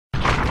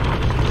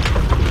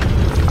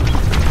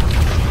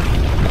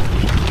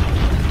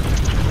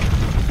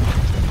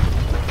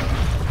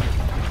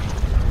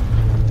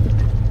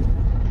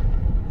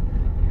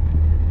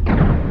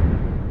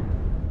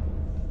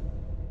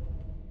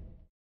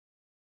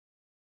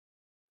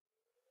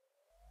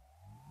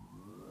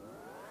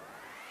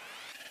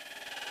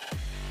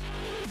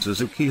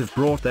Suzuki have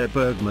brought their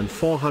Burgman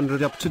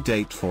 400 up to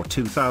date for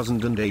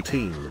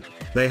 2018.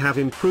 They have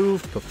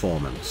improved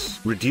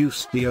performance,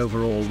 reduced the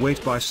overall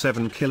weight by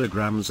 7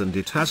 kilograms, and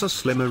it has a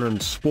slimmer and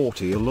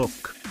sportier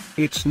look.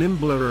 It's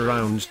nimbler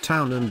around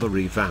town, and the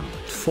revamped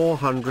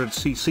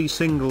 400cc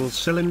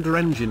single-cylinder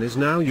engine is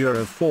now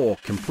Euro 4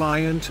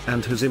 compliant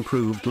and has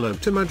improved low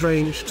to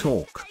mid-range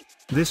torque.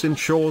 This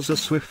ensures a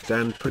swift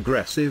and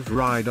progressive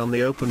ride on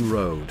the open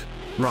road.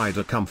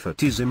 Rider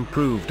comfort is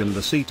improved, and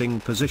the seating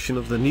position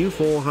of the new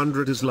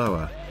 400 is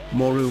lower,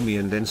 more roomy,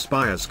 and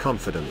inspires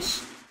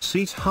confidence.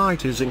 Seat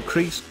height is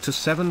increased to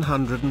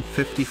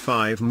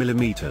 755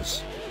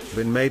 mm.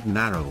 Been made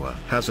narrower,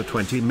 has a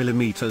 20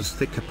 mm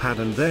thicker pad,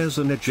 and there's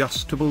an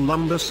adjustable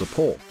lumbar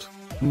support.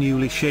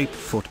 Newly shaped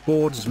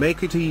footboards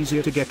make it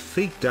easier to get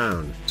feet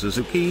down.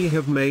 Suzuki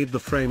have made the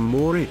frame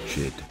more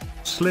rigid,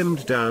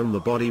 slimmed down the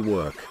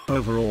bodywork.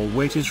 Overall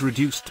weight is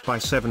reduced by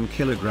 7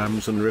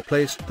 kilograms and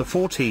replaced the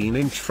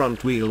 14-inch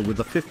front wheel with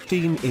a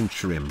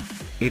 15-inch rim.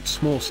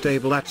 It's more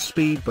stable at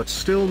speed but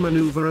still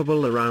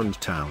maneuverable around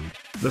town.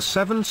 The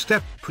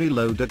 7-step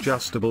preload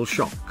adjustable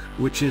shock,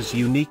 which is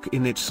unique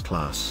in its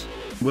class,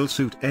 will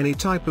suit any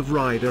type of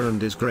rider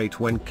and is great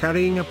when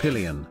carrying a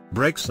pillion.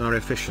 Brakes are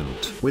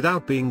efficient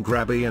without being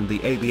grabby, and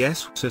the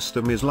ABS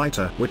system is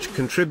lighter, which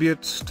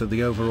contributes to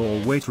the overall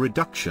weight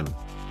reduction.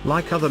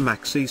 Like other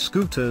maxi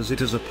scooters, it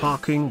has a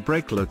parking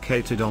brake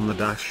located on the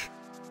dash,